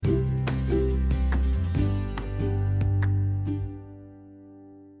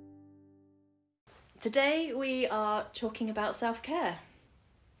Today we are talking about self-care.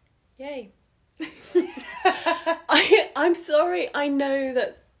 Yay. I'm sorry, I know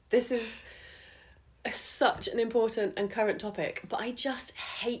that this is such an important and current topic, but I just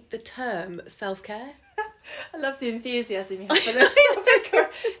hate the term self-care. I love the enthusiasm you have for this.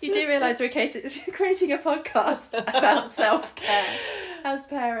 You do realise we're creating a podcast about self-care as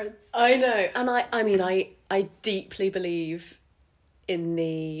parents. I know, and I deeply believe in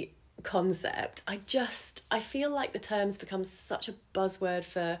the concept. I feel like the term's become such a buzzword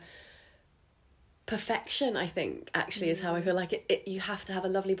for perfection, I think, actually, is how I feel like it. You have to have a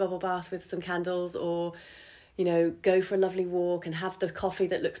lovely bubble bath with some candles, or, you know, go for a lovely walk and have the coffee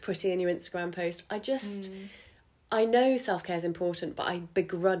that looks pretty in your Instagram post. I know self-care is important, but I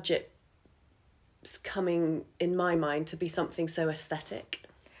begrudge it coming, in my mind, to be something so aesthetic.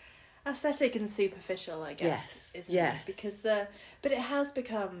 Aesthetic and superficial, I guess, isn't it? Because but it has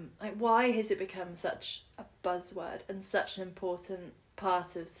become, like, why has it become such a buzzword and such an important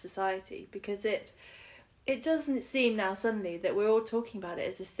part of society? Because it doesn't seem now suddenly that we're all talking about it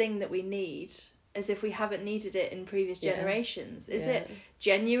as this thing that we need, as if we haven't needed it in previous generations. Is it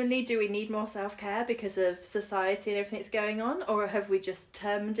genuinely, do we need more self-care because of society and everything that's going on, or have we just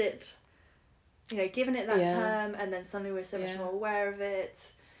termed it, you know, given it that term, and then suddenly we're so much more aware of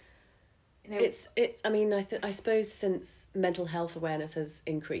it? You know, it's I mean, I suppose since mental health awareness has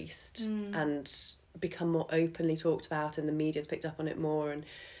increased and become more openly talked about, and the media's picked up on it more, and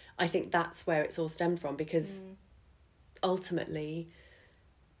I think that's where it's all stemmed from, because ultimately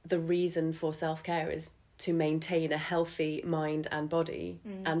the reason for self-care is to maintain a healthy mind and body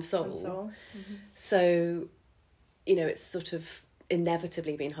and soul. So, you know, it's sort of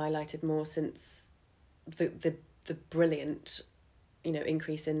inevitably been highlighted more since the brilliant, you know,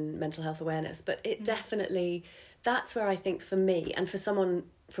 increase in mental health awareness. But it definitely, that's where I think, for me, and for someone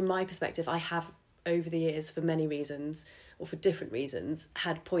from my perspective, I have over the years, for many reasons, or for different reasons,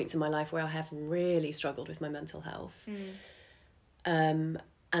 had points in my life where I have really struggled with my mental health.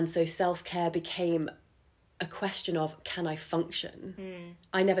 And so self-care became a question of, can I function?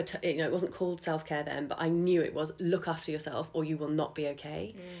 I never, you know, it wasn't called self-care then, but I knew it was look after yourself or you will not be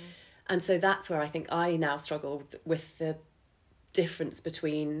okay. And so that's where I think I now struggle with the difference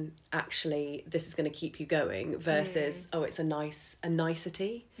between, actually, this is going to keep you going, versus, oh, it's a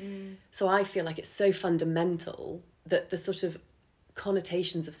nicety. So I feel like it's so fundamental that the sort of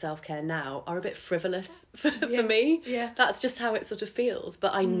connotations of self-care now are a bit frivolous for me. That's just how it sort of feels.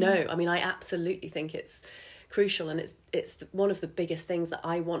 But I know, I mean, I absolutely think it's crucial, and it's one of the biggest things that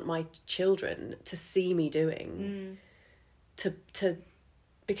I want my children to see me doing. To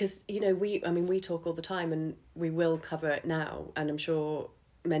because, you know, we talk all the time, and we will cover it now, and I'm sure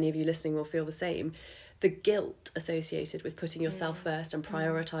many of you listening will feel the same. The guilt associated with putting yourself first and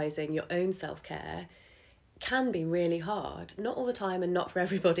prioritising your own self-care can be really hard. Not all the time and not for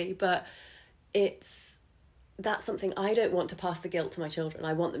everybody, but that's something I don't want to pass the guilt to my children.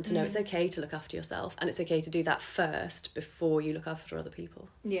 I want them to know it's okay to look after yourself, and it's okay to do that first before you look after other people.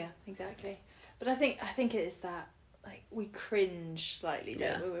 Yeah, exactly. But I think it is that, like, we cringe slightly,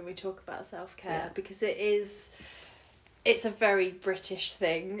 don't we, when we talk about self-care, because it's a very British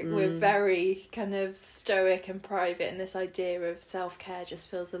thing. We're very kind of stoic and private, and this idea of self-care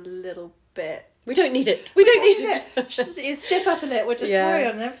just feels a little bit, we don't need it. We don't need it. Just stiff up a little. We'll just carry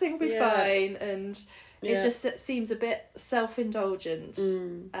on and everything will be fine. And it just seems a bit self-indulgent.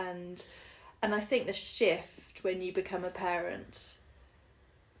 And I think the shift when you become a parent,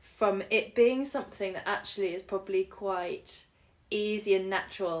 from it being something that actually is probably quite easy and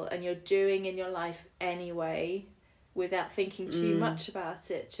natural and you're doing in your life anyway without thinking too much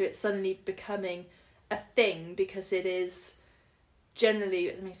about it, to it suddenly becoming a thing, because it is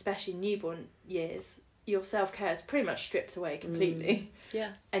generally, I mean, especially newborn years, your self-care is pretty much stripped away completely.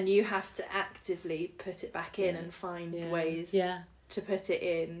 And you have to actively put it back in and find ways to put it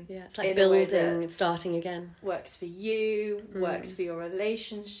in. It's like building, starting again. Works for you, works for your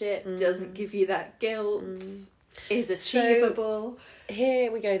relationship, doesn't give you that guilt, is achievable. So,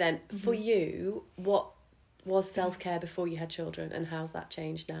 here we go then. For you, what was self-care before you had children, and how's that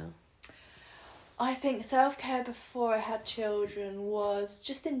changed now? I think self-care before I had children was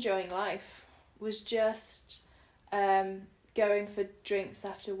just enjoying life, was just going for drinks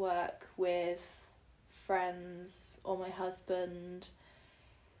after work with friends or my husband.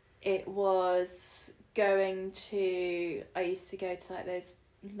 It was I used to go to like those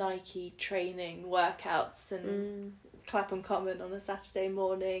Nike training workouts and Clapham Common on a Saturday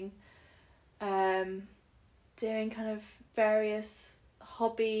morning, doing kind of various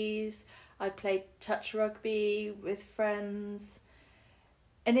hobbies. I played touch rugby with friends.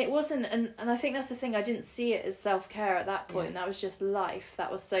 And it wasn't, and I think that's the thing, I didn't see it as self-care at that point. That was just life,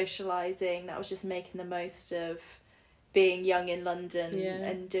 that was socialising, that was just making the most of being young in London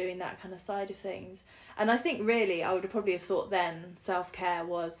and doing that kind of side of things. And I think really I would have probably have thought then self-care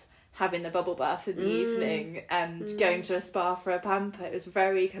was having the bubble bath in the evening and going to a spa for a pamper. It was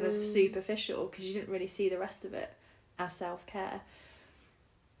very kind of superficial because you didn't really see the rest of it as self-care.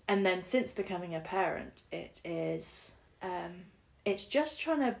 And then since becoming a parent, it is... it's just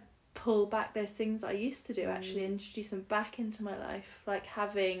trying to pull back those things I used to do, actually, introduce them back into my life. Like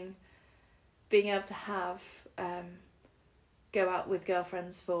being able to have, go out with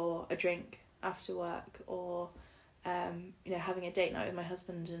girlfriends for a drink after work, or, having a date night with my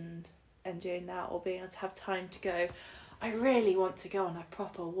husband and doing that, or being able to have time to go, I really want to go on a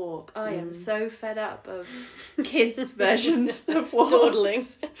proper walk. I am so fed up of kids' versions of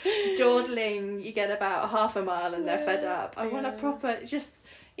walks. Dawdling. You get about half a mile and they're fed up. I want a proper, just,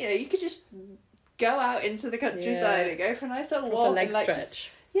 you could just go out into the countryside and go for a nice little walk. Leg and like stretch.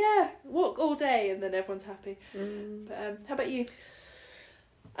 Walk all day and then everyone's happy. But how about you?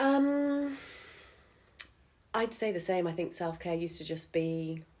 I'd say the same. I think self-care used to just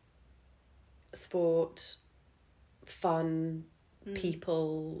be sport, fun,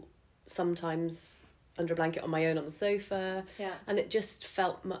 people, sometimes under a blanket on my own on the sofa. And it just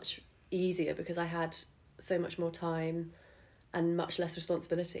felt much easier because I had so much more time and much less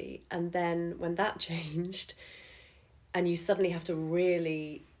responsibility. And then when that changed and you suddenly have to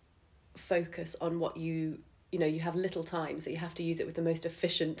really focus on what you have little time, so you have to use it with the most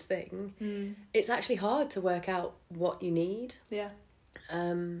efficient thing, it's actually hard to work out what you need.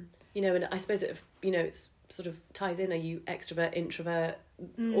 And I suppose it's sort of ties in, are you extrovert, introvert,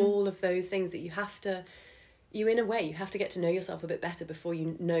 all of those things that you have to get to know yourself a bit better before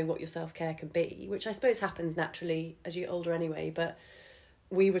you know what your self-care can be, which I suppose happens naturally as you get older anyway. But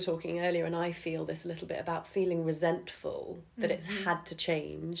we were talking earlier, and I feel this a little bit about feeling resentful that it's had to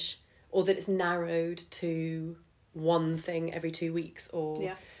change, or that it's narrowed to one thing every 2 weeks,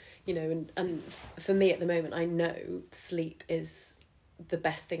 or and for me at the moment, I know sleep is the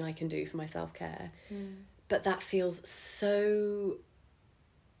best thing I can do for my self-care. But that feels so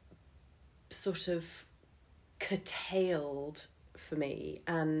sort of curtailed for me.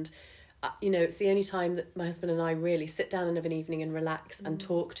 And, it's the only time that my husband and I really sit down of an evening and relax and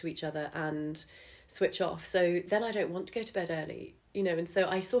talk to each other and switch off. So then I don't want to go to bed early, and so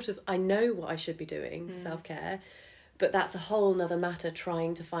I know what I should be doing for self-care, but that's a whole nother matter,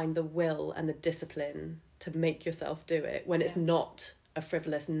 trying to find the will and the discipline to make yourself do it when it's not a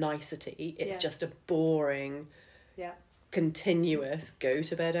frivolous nicety, it's just a boring continuous go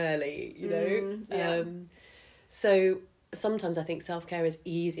to bed early, so sometimes I think self-care is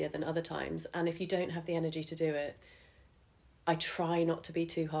easier than other times, and if you don't have the energy to do it, I try not to be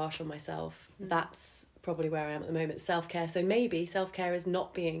too harsh on myself. That's probably where I am at the moment. Self-care, so maybe self-care is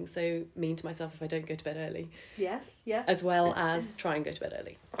not being so mean to myself if I don't go to bed early, as well as try and go to bed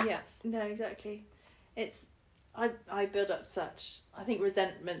early. Exactly. It's I build up I think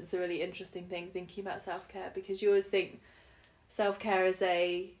resentment's a really interesting thing, thinking about self-care, because you always think self-care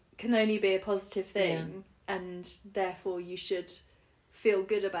can only be a positive thing, and therefore you should feel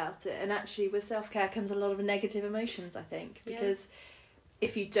good about it. And actually with self-care comes a lot of negative emotions, I think, because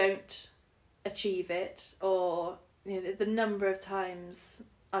if you don't achieve it, or the number of times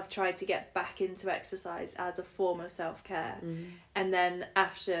I've tried to get back into exercise as a form of self-care, and then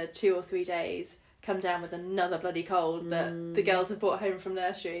after 2 or 3 days come down with another bloody cold that the girls have brought home from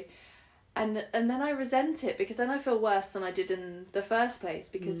nursery, and then I resent it, because then I feel worse than I did in the first place,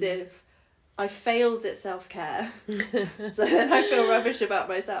 because if I failed at self-care so then I feel rubbish about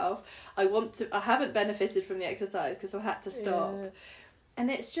myself. I haven't benefited from the exercise because I've had to stop,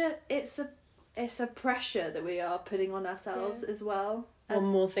 and it's a pressure that we are putting on ourselves as well. One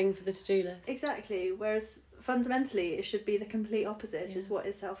more thing for the to-do list. Exactly, whereas fundamentally it should be the complete opposite, is what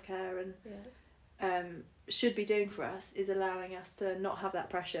is self-care and should be doing for us, is allowing us to not have that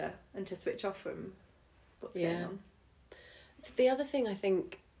pressure and to switch off from what's going on. The other thing I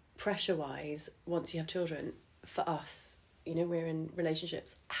think, pressure-wise, once you have children, for us, we're in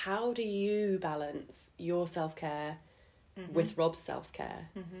relationships, how do you balance your self-care with Rob's self-care?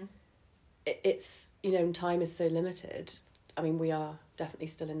 It's, time is so limited. I mean, we are definitely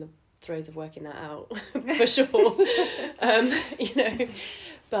still in the throes of working that out, for sure.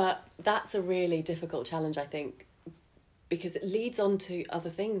 But that's a really difficult challenge, I think, because it leads on to other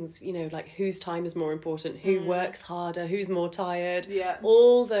things, like whose time is more important, who works harder, who's more tired,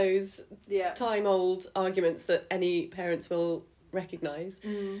 all those time-old arguments that any parents will recognise.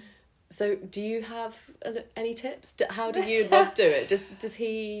 So do you have any tips? How do you and Rob do it? Does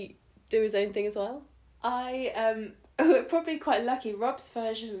he do his own thing as well? We're probably quite lucky. Rob's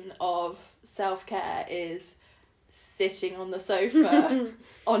version of self-care is sitting on the sofa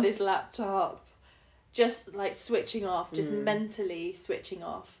on his laptop, just like switching off, just mentally switching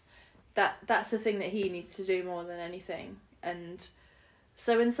off. That's the thing that he needs to do more than anything. And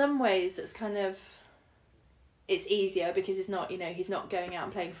so in some ways it's easier because he's not going out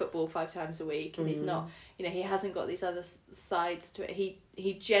and playing football 5 times a week, and he's not, he hasn't got these other sides to it.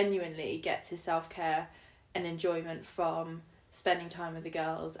 He genuinely gets his self-care and enjoyment from spending time with the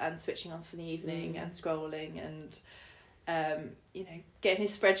girls and switching off in the evening and scrolling and getting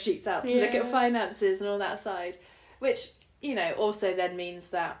his spreadsheets out to look at finances and all that side, which also then means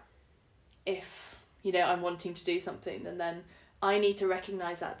that if I'm wanting to do something, then I need to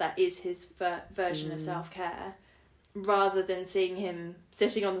recognise that is his version of self-care, rather than seeing him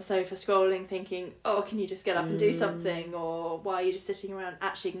sitting on the sofa scrolling thinking, oh, can you just get up and do something, or why are you just sitting around,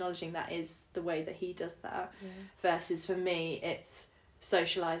 actually acknowledging that is the way that he does that. Versus for me it's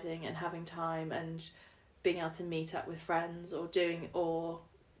socialising and having time and being able to meet up with friends or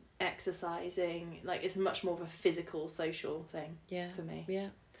exercising. Like, it's much more of a physical social thing for me.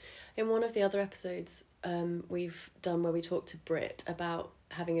 In one of the other episodes we've done where we talked to Brit about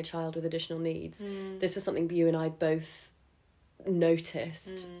having a child with additional needs, this was something you and I both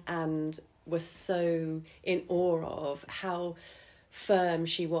noticed and were so in awe of how firm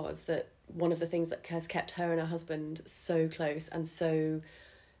she was, that one of the things that has kept her and her husband so close and so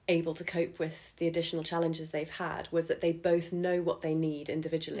able to cope with the additional challenges they've had was that they both know what they need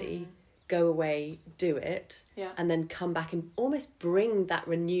individually, go away, do it, and then come back and almost bring that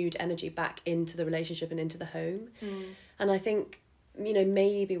renewed energy back into the relationship and into the home. And I think,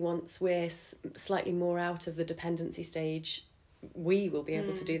 maybe once we're slightly more out of the dependency stage, we will be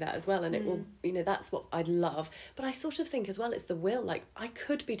able to do that as well. And it will, that's what I'd love. But I sort of think as well, it's the will. Like, I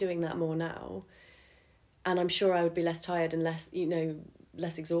could be doing that more now, and I'm sure I would be less tired and less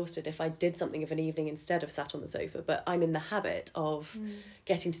exhausted if I did something of an evening instead of sat on the sofa. But I'm in the habit of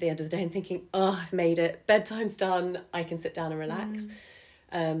getting to the end of the day and thinking, oh, I've made it, bedtime's done, I can sit down and relax.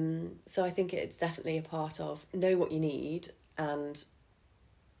 So I think it's definitely a part of know what you need and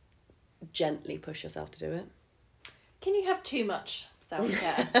gently push yourself to do it. Can you have too much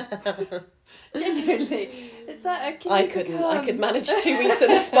self-care? Genuinely, is that I could manage 2 weeks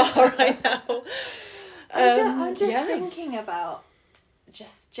in a spa right now. I'm just thinking about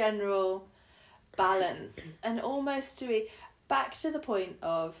just general balance, and almost to be back to the point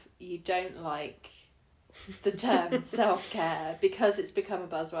of you don't like the term self-care because it's become a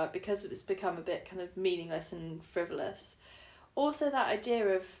buzzword, because it's become a bit kind of meaningless and frivolous. Also that idea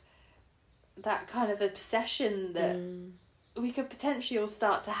of that kind of obsession that we could potentially all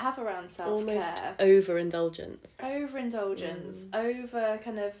start to have around self-care. Almost overindulgence. Over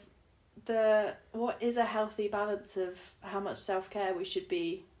kind of what is a healthy balance of how much self-care we should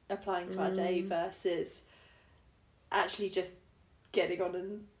be applying to our day versus actually just getting on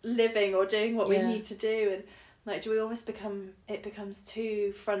and living or doing what we need to do. And like, do we almost becomes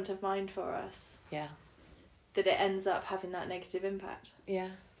too front of mind for us, that it ends up having that negative impact?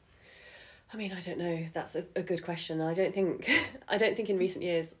 I mean, I don't know, that's a good question. I don't think in recent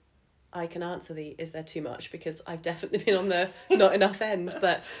years I can answer is there too much, because I've definitely been on the not enough end.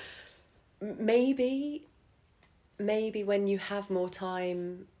 But maybe when you have more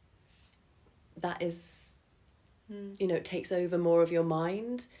time, that is, it takes over more of your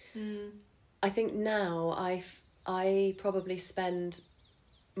mind. I think now I probably spend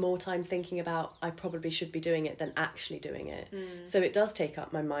more time thinking about I probably should be doing it than actually doing it. So it does take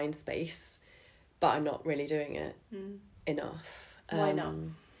up my mind space, but I'm not really doing it enough. Why not?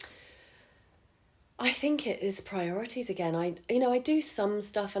 I think it is priorities again. I do some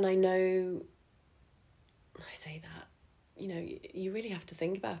stuff, and I know I say that, you really have to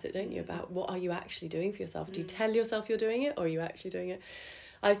think about it, don't you? About what are you actually doing for yourself? Do you tell yourself you're doing it, or are you actually doing it?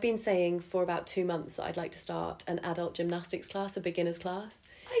 I've been saying for about 2 months that I'd like to start an adult gymnastics class, a beginner's class.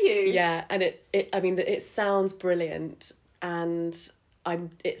 Are you? Yeah, and it sounds brilliant, and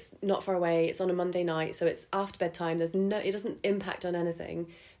it's not far away. It's on a Monday night, so it's after bedtime. It doesn't impact on anything.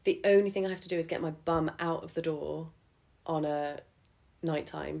 The only thing I have to do is get my bum out of the door on a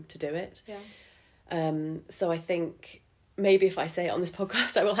nighttime to do it. So I think maybe if I say it on this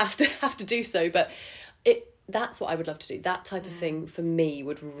podcast, I will have to do so. But that's what I would love to do. That type of thing for me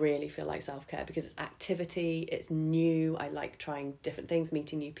would really feel like self-care, because it's activity, it's new. I like trying different things,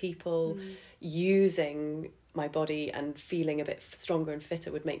 meeting new people, using my body, and feeling a bit stronger and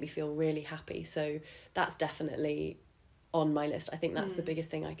fitter would make me feel really happy. So that's definitely on my list. I think that's the biggest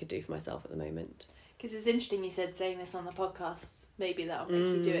thing I could do for myself at the moment. Because it's interesting you said saying this on the podcast, maybe that'll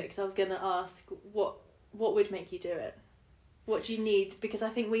make you do it, because I was going to ask what would make you do it? What do you need? Because I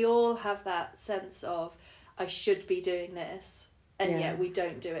think we all have that sense of, I should be doing this, and yet we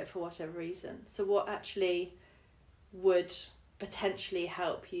don't do it for whatever reason. So what actually would potentially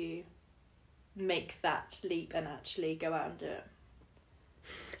help you make that leap and actually go out and do it?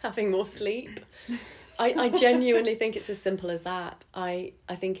 Having more sleep. I genuinely think it's as simple as that. I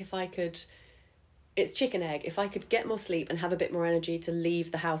think if I could... It's chicken egg. If I could get more sleep and have a bit more energy to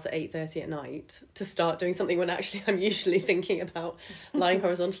leave the house at 8:30 at night to start doing something when actually I'm usually thinking about lying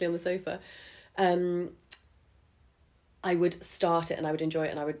horizontally on the sofa, I would start it and I would enjoy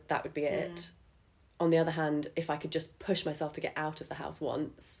it, and that would be it. On the other hand, if I could just push myself to get out of the house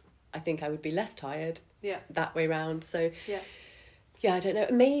once, I think I would be less tired. Yeah. That way round. So yeah, I don't know.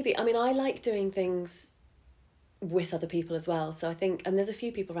 Maybe, I mean, I like doing things with other people as well. So I think, and there's a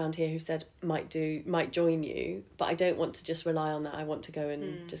few people around here who said might join you, but I don't want to just rely on that. I want to go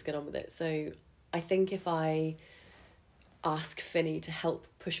and just get on with it. So I think if I ask Finny to help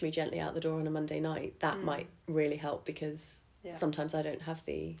push me gently out the door on a Monday night, that might really help, because sometimes I don't have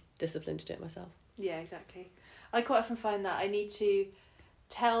the discipline to do it myself. Yeah, exactly. I quite often find that I need to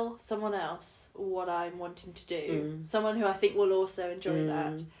tell someone else what I'm wanting to do, someone who I think will also enjoy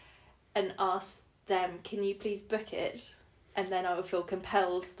that, and ask them, can you please book it? And then I will feel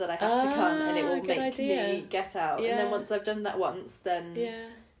compelled that I have to come, and it will make me get out. And then once I've done that once, then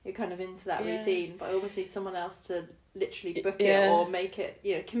you're kind of into that routine. But I almost need someone else to literally book it or make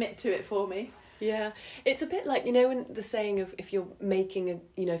it, commit to it for me. Yeah, it's a bit like, when the saying of, if you're making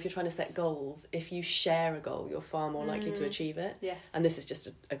if you're trying to set goals, if you share a goal, you're far more likely to achieve it. Yes. And this is just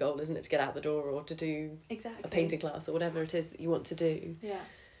a goal, isn't it? To get out the door, or to do a painting class, or whatever it is that you want to do. Yeah.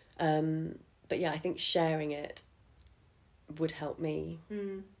 But yeah, I think sharing it would help me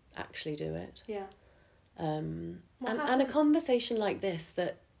actually do it. Yeah. And a conversation like this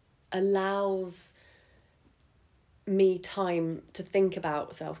that allows me time to think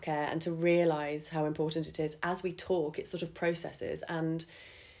about self-care and to realise how important it is. As we talk, it sort of processes. And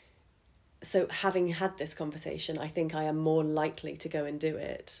so having had this conversation, I think I am more likely to go and do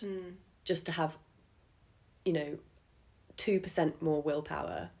it, just to have, 2% more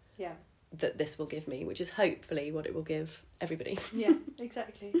willpower. Yeah. That this will give me, which is hopefully what it will give everybody. Yeah,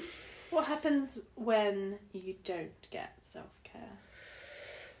 exactly. What happens when you don't get self-care,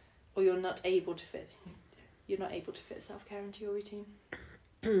 or you're not able to fit self-care into your routine?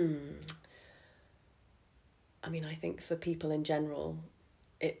 I mean, I think for people in general,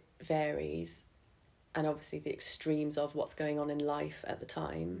 it varies, and obviously the extremes of what's going on in life at the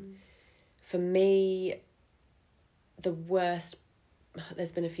time. For me, the worst,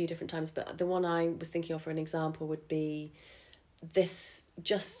 there's been a few different times, but the one I was thinking of for an example would be this,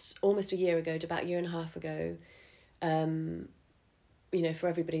 just almost a year ago, about a year and a half ago. For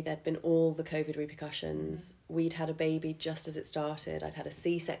everybody, there'd been all the COVID repercussions. We'd had a baby just as it started. I'd had a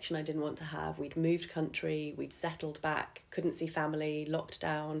C-section I didn't want to have. We'd moved country. We'd settled back. Couldn't see family. Locked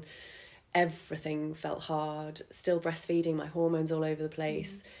down. Everything felt hard. Still breastfeeding. My hormones all over the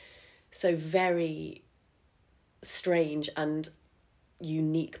place. So very strange and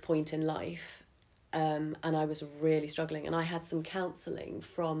unique point in life. And I was really struggling. And I had some counselling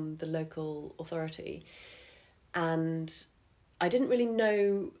from the local authority. And I didn't really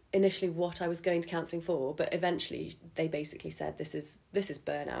know initially what I was going to counselling for, but eventually they basically said, this is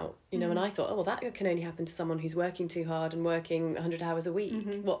burnout, and I thought, oh, well, that can only happen to someone who's working too hard and working 100 hours a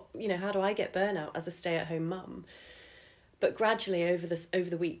week. What, how do I get burnout as a stay-at-home mum? But gradually over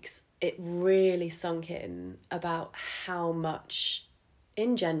the weeks, it really sunk in about how much,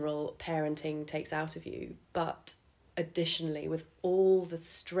 in general, parenting takes out of you, but additionally with all the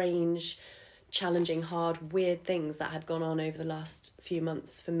strange, challenging, hard, weird things that had gone on over the last few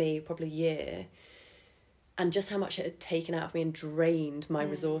months, for me, probably a year, and just how much it had taken out of me and drained my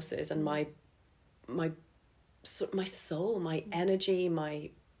resources and my soul, my energy, my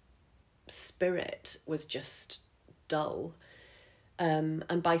spirit was just dull.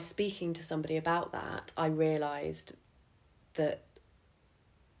 And by speaking to somebody about that, I realised that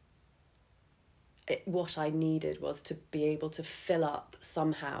what I needed was to be able to fill up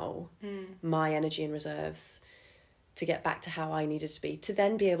somehow my energy and reserves to get back to how I needed to be, to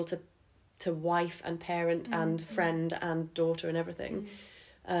then be able to wife and parent and friend and daughter and everything.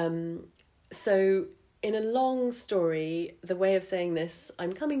 So in a long story, the way of saying this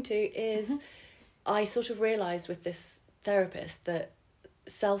I'm coming to is I sort of realised with this therapist that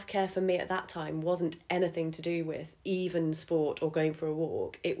self-care for me at that time wasn't anything to do with even sport or going for a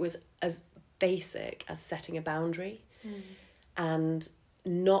walk. It was as basic as setting a boundary. and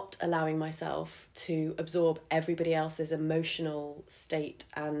not allowing myself to absorb everybody else's emotional state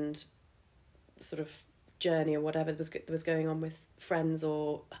and sort of journey or whatever was going on with friends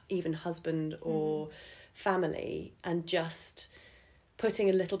or even husband or family, and just putting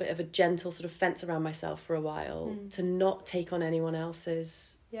a little bit of a gentle sort of fence around myself for a while to not take on anyone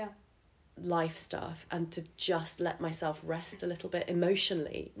else's life stuff, and to just let myself rest a little bit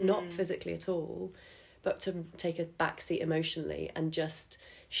emotionally, not physically at all, but to take a backseat emotionally and just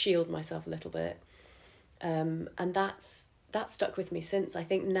shield myself a little bit. And that's stuck with me since. I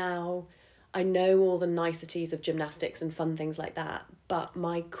think now I know all the niceties of gymnastics and fun things like that, but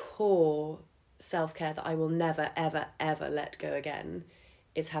my core self-care that I will never, ever, ever let go again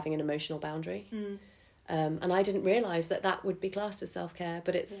is having an emotional boundary. And I didn't realise that would be classed as self-care,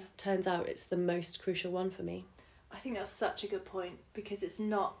 but turns out it's the most crucial one for me. I think that's such a good point, because it's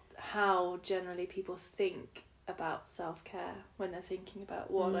not how generally people think about self-care when they're thinking about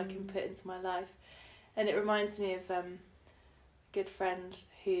what I can put into my life. And it reminds me of a good friend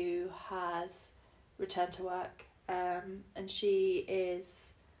who has returned to work, and she's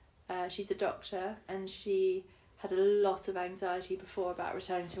a doctor, and she had a lot of anxiety before about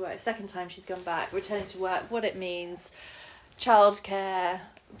returning to work. Second time she's gone back, returning to work, what it means, childcare,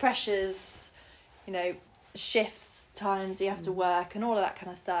 pressures, shifts, times you have to work, and all of that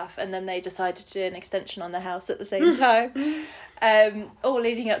kind of stuff. And then they decided to do an extension on their house at the same time, all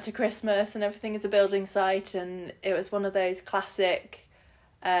leading up to Christmas, and everything is a building site. And it was one of those classic,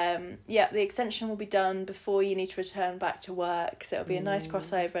 the extension will be done before you need to return back to work, so it'll be a nice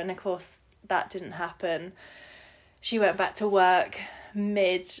crossover. And of course that didn't happen. She went back to work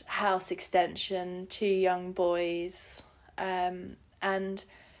mid-house extension, 2 young boys, and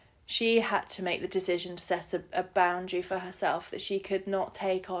she had to make the decision to set a boundary for herself that she could not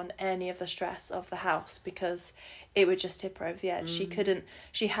take on any of the stress of the house, because it would just tip her over the edge.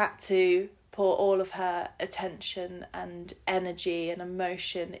 She had to pour all of her attention and energy and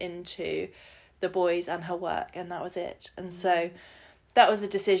emotion into the boys and her work, and that was it. And so that was a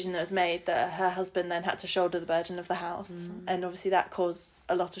decision that was made, that her husband then had to shoulder the burden of the house. And obviously that caused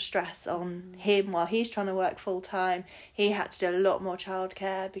a lot of stress on him while he's trying to work full time. He had to do a lot more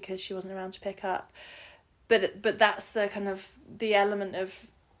childcare because she wasn't around to pick up. But that's the kind of the element of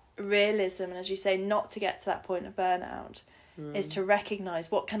realism, and as you say, not to get to that point of burnout, is to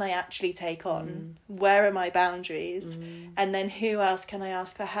recognise what can I actually take on, where are my boundaries, and then who else can I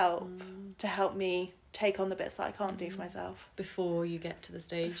ask for help to help me take on the bits that I can't do for myself. Before you get to the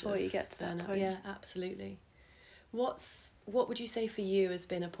stage. Before you get to that point. Yeah, absolutely. What would you say for you has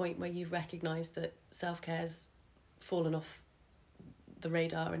been a point where you've recognised that self-care's fallen off the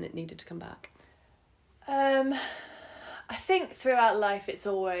radar and it needed to come back? I think throughout life it's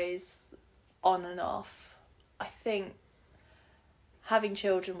always on and off. I think having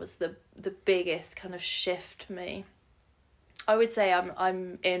children was the biggest kind of shift for me. I would say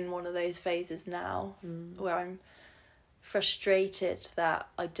I'm in one of those phases now where I'm frustrated that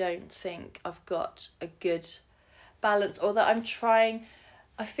I don't think I've got a good balance, or that I'm trying.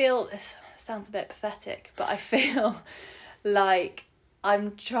 I feel, it sounds a bit pathetic, but I feel like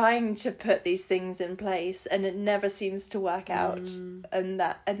I'm trying to put these things in place and it never seems to work out, and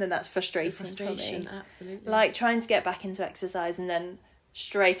then that's frustrating for me. Absolutely. Like trying to get back into exercise and then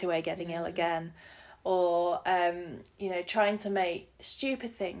straight away getting ill again. Or, trying to make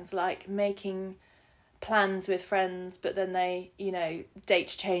stupid things like making plans with friends, but then they,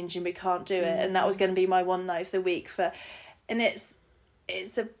 dates change and we can't do it. And that was going to be my one night of the week and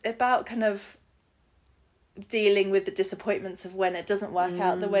it's about kind of dealing with the disappointments of when it doesn't work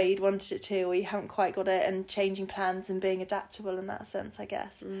out the way you'd wanted it to, or you haven't quite got it, and changing plans and being adaptable in that sense, I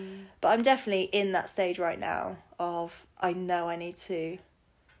guess. But I'm definitely in that stage right now of, I know I need to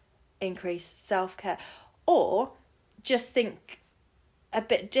increase self-care, or just think a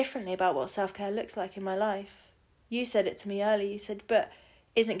bit differently about what self-care looks like in my life. You said it to me earlier, you said, but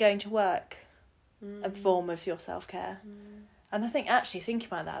isn't going to work a form of your self-care? And I think actually thinking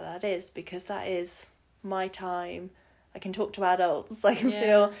about that is, because that is my time. I can talk to adults, I can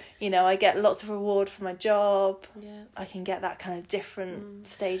feel, I get lots of reward for my job. I can get that kind of different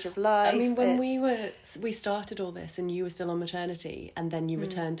stage of life. I mean, when we started all this and you were still on maternity, and then you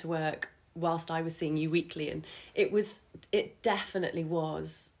returned to work whilst I was seeing you weekly, and it definitely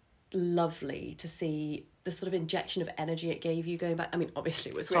was lovely to see the sort of injection of energy it gave you going back. I mean,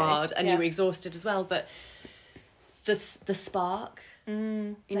 obviously it was hard and you were exhausted as well, but the spark,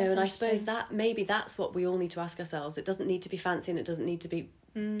 and I suppose that maybe that's what we all need to ask ourselves. It doesn't need to be fancy and it doesn't need to be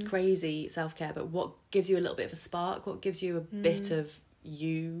crazy self-care, but what gives you a little bit of a spark, what gives you a bit of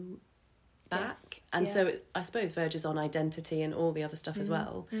you back. Yes. And so it, I suppose, verges on identity and all the other stuff as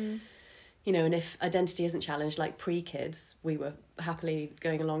well. You know, and if identity isn't challenged, like pre-kids, we were happily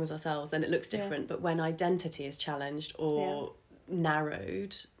going along as ourselves, then it looks different. But when identity is challenged or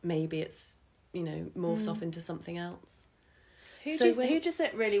narrowed, maybe it's, you know, morphs off into something else. Who does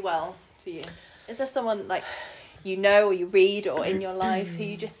it really well for you? Is there someone like you know or you read or in your life who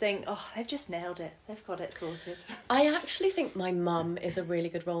you just think, oh, they've just nailed it, they've got it sorted? I actually think my mum is a really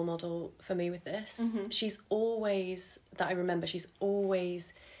good role model for me with this. She's always, that I remember, she's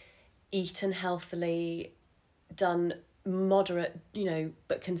always eaten healthily, done moderate, you know,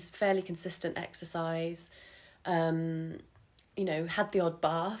 but fairly consistent exercise, you know, had the odd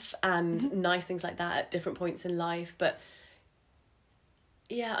bath and nice things like that at different points in life. But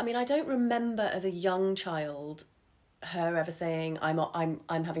yeah, I mean, I don't remember as a young child her ever saying I'm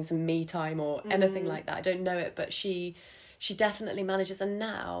having some me time or anything like that. I don't know it, but she definitely manages. And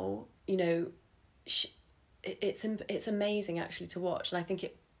now, you know, it's amazing actually to watch, and I think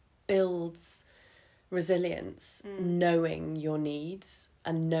it builds resilience, knowing your needs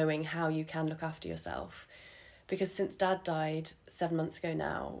and knowing how you can look after yourself. Because since Dad died 7 months ago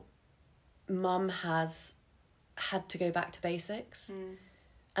now, Mum has had to go back to basics.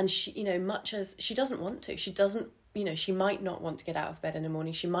 And she, you know, much as she doesn't want to, she doesn't, you know, she might not want to get out of bed in the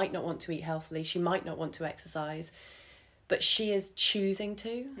morning, she might not want to eat healthily, she might not want to exercise, but she is choosing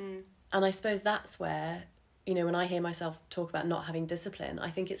to. And I suppose that's where, you know, when I hear myself talk about not having discipline, I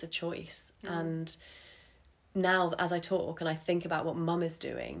think it's a choice. And now as I talk and I think about what Mum is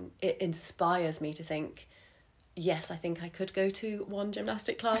doing, it inspires me to think, yes, I think I could go to one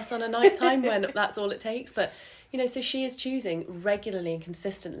gymnastic class on a night time when that's all it takes. But, you know, so she is choosing regularly and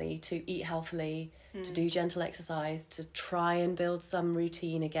consistently to eat healthily, to do gentle exercise, to try and build some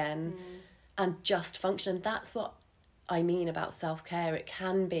routine again and just function. And that's what I mean about self-care. It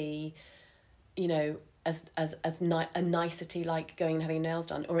can be, you know, a nicety like going and having nails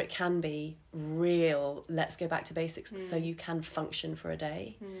done, or it can be real, let's go back to basics so you can function for a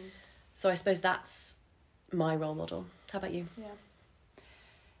day. So I suppose that's my role model. How about you? Yeah.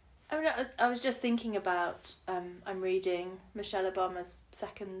 I mean, I was just thinking about, I'm reading Michelle Obama's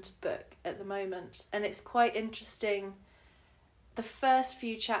second book at the moment, and it's quite interesting. The first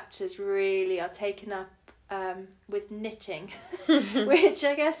few chapters really are taken up with knitting, which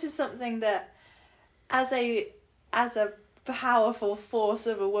I guess is something that as a powerful force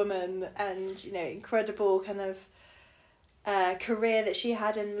of a woman and, you know, incredible kind of career that she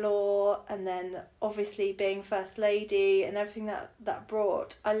had in law, and then obviously being First Lady and everything that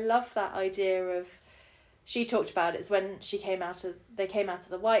brought. I love that idea of, she talked about it, when they came out of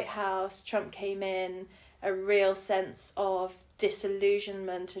the White House, Trump came in, a real sense of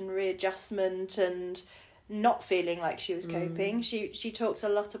disillusionment and readjustment and not feeling like she was coping. She talks a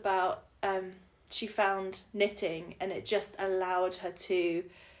lot about she found knitting, and it just allowed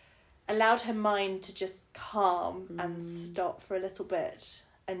her mind to just calm and stop for a little bit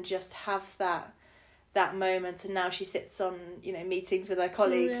and just have that moment. And now she sits on, you know, meetings with her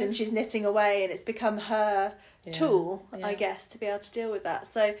colleagues and she's knitting away, and it's become her tool, I guess, to be able to deal with that.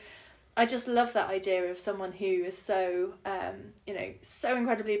 So I just love that idea of someone who is so, you know, so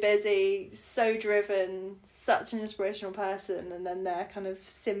incredibly busy, so driven, such an inspirational person, and then they're kind of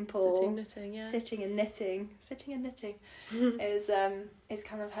simple sitting and knitting is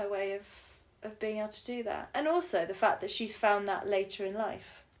kind of her way of being able to do that. And also the fact that she's found that later in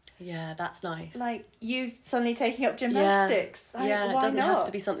life. Yeah, that's nice. Like you suddenly taking up gymnastics. Like, it doesn't have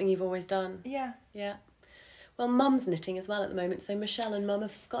to be something you've always done. Yeah. Well, Mum's knitting as well at the moment, so Michelle and Mum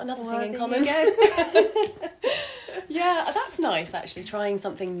have got another thing in common. Yeah, that's nice actually, trying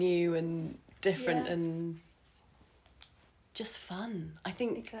something new and different and just fun. I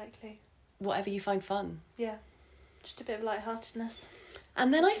think exactly. Whatever you find fun. Yeah, just a bit of lightheartedness.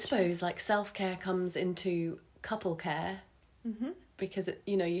 And then I suppose like self-care comes into couple care, because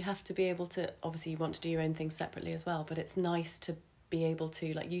you know, you have to be able to, obviously you want to do your own things separately as well, but it's nice to be able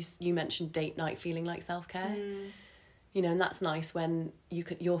to, like you mentioned date night feeling like self-care, you know, and that's nice when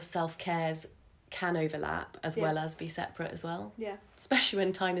your self-cares can overlap as well as be separate as well, especially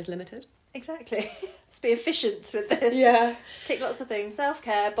when time is limited. Exactly. Let's be efficient with this. Let's take lots of things: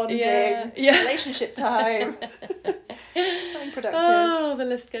 self-care, bonding, relationship time, something productive. Oh, the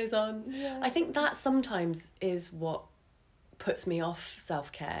list goes on. I think that sometimes is what puts me off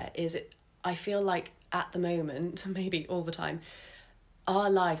self-care. I feel like at the moment, maybe all the time, our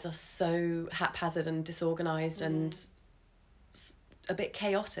lives are so haphazard and disorganised and a bit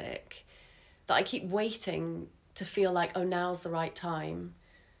chaotic that I keep waiting to feel like, oh, now's the right time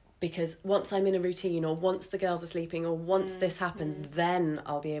because once I'm in a routine, or once the girls are sleeping, or once this happens, then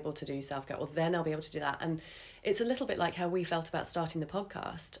I'll be able to do self-care, or then I'll be able to do that. And it's a little bit like how we felt about starting the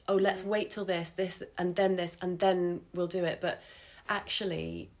podcast. Oh, let's wait till this, and then we'll do it. But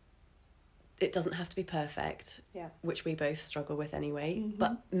actually, it doesn't have to be perfect, which we both struggle with anyway.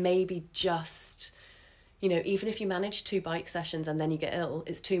 But maybe just, you know, even if you manage 2 bike sessions and then you get ill,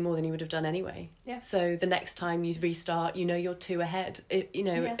 it's 2 more than you would have done anyway. Yeah. So the next time you restart, you know, you're 2 ahead.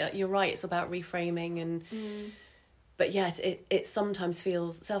 You're right. It's about reframing and. But yeah, it sometimes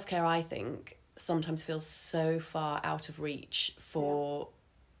feels, self-care, I think, sometimes feels so far out of reach for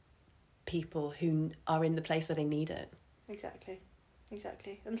people who are in the place where they need it. Exactly.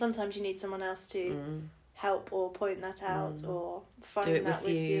 And sometimes you need someone else to help or point that out or find that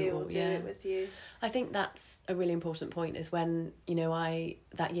with you or do it with you. I think that's a really important point, is when, you know,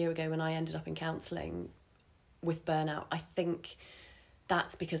 that year ago when I ended up in counselling with burnout, I think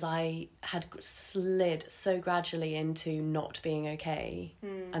that's because I had slid so gradually into not being okay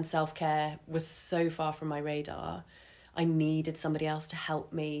and self-care was so far from my radar. I needed somebody else to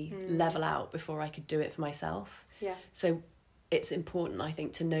help me level out before I could do it for myself. Yeah. So it's important, I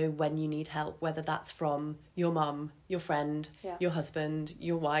think, to know when you need help, whether that's from your mum, your friend, your husband,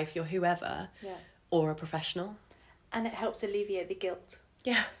 your wife, your whoever, or a professional. And it helps alleviate the guilt.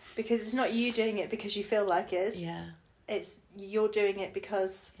 Yeah. Because it's not you doing it because you feel like it. Yeah. It's you're doing it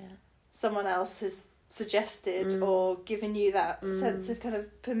because someone else has suggested or given you that sense of kind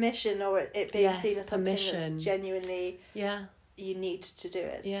of permission, or it being seen as something that's genuinely you need to do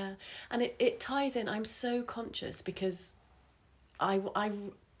it. Yeah. And it ties in. I'm so conscious because I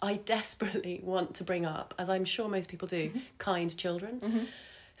desperately want to bring up, as I'm sure most people do, kind children.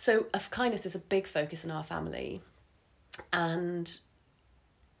 So kindness is a big focus in our family, and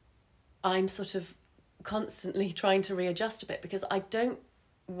I'm sort of constantly trying to readjust a bit because I don't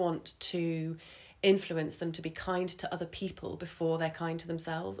want to influence them to be kind to other people before they're kind to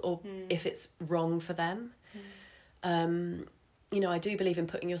themselves, or if it's wrong for them. You know, I do believe in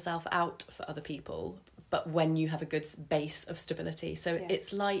putting yourself out for other people, but when you have a good base of stability. So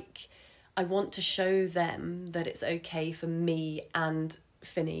it's like I want to show them that it's okay for me and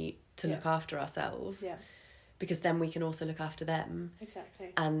Finny to look after ourselves. Yeah. Because then we can also look after them.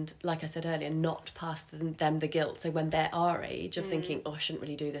 Exactly. And like I said earlier, not pass them the guilt. So when they're our age of thinking, oh, I shouldn't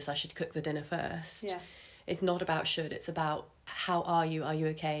really do this, I should cook the dinner first. Yeah. It's not about should, it's about how are you? Are you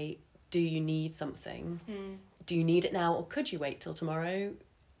okay? Do you need something? Do you need it now, or could you wait till tomorrow?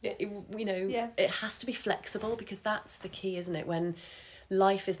 Yes. It has to be flexible, because that's the key, isn't it? When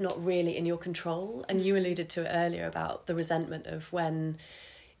life is not really in your control. And you alluded to it earlier about the resentment of when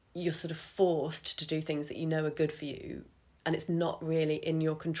you're sort of forced to do things that you know are good for you, and it's not really in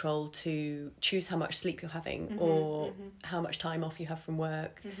your control to choose how much sleep you're having or how much time off you have from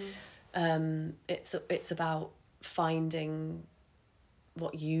work. It's about finding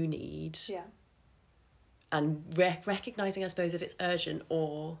what you need and recognising, I suppose, if it's urgent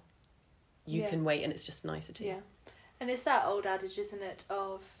or you can wait and it's just nicer to. Yeah. And it's that old adage, isn't it,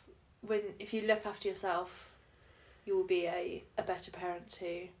 of if you look after yourself, you will be a better parent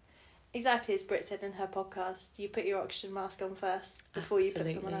too. Exactly as Britt said in her podcast, you put your oxygen mask on first before you put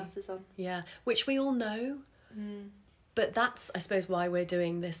someone else's on. Yeah, which we all know. But that's, I suppose, why we're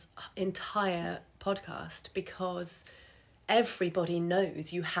doing this entire podcast, because everybody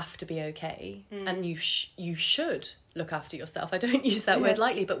knows you have to be okay and you should look after yourself. I don't use that word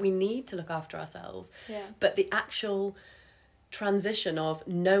lightly, but we need to look after ourselves. Yeah. But the actual transition of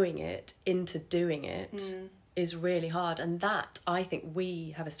knowing it into doing it is really hard, and that, I think,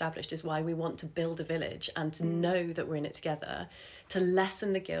 we have established is why we want to build a village and to know that we're in it together, to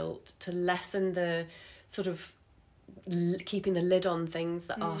lessen the guilt, to lessen the sort of keeping the lid on things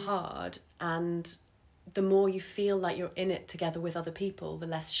that are hard. And the more you feel like you're in it together with other people, the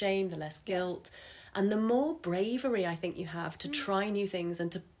less shame, the less guilt, and the more bravery I think you have to try new things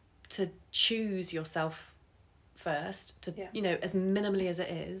and to choose yourself first, to as minimally as it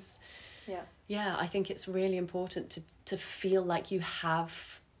is. Yeah, I think it's really important to feel like you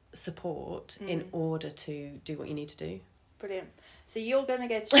have support in order to do what you need to do. Brilliant. So you're going to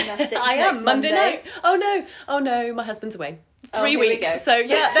go to gymnastics I am, Monday night. Oh no, my husband's away. 3 weeks. So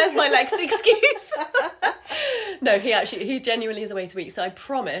yeah, there's my next excuse. No, he genuinely is away 3 weeks. So I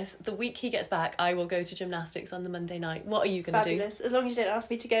promise the week he gets back, I will go to gymnastics on the Monday night. What are you going to do? Fabulous. As long as you don't ask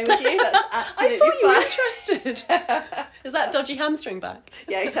me to go with you, that's absolutely I thought you were interested. Is that dodgy hamstring back?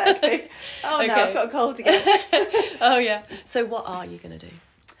 Yeah, exactly. Oh okay. No, I've got a cold again. Oh yeah. So what are you going to do?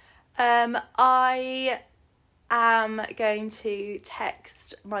 I am going to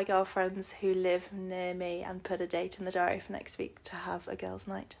text my girlfriends who live near me and put a date in the diary for next week to have a girls'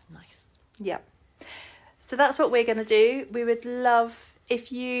 night. Nice. Yeah. So that's what we're going to do. We would love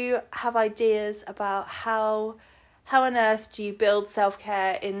if you have ideas about how on earth do you build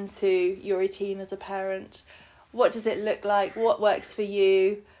self-care into your routine as a parent? What does it look like? What works for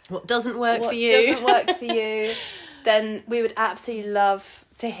you? What doesn't work for you? What doesn't work for you? Then we would absolutely love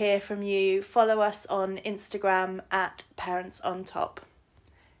to hear from you. Follow us on Instagram @ParentsOnTop.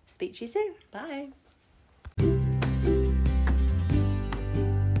 Speak to you soon. Bye.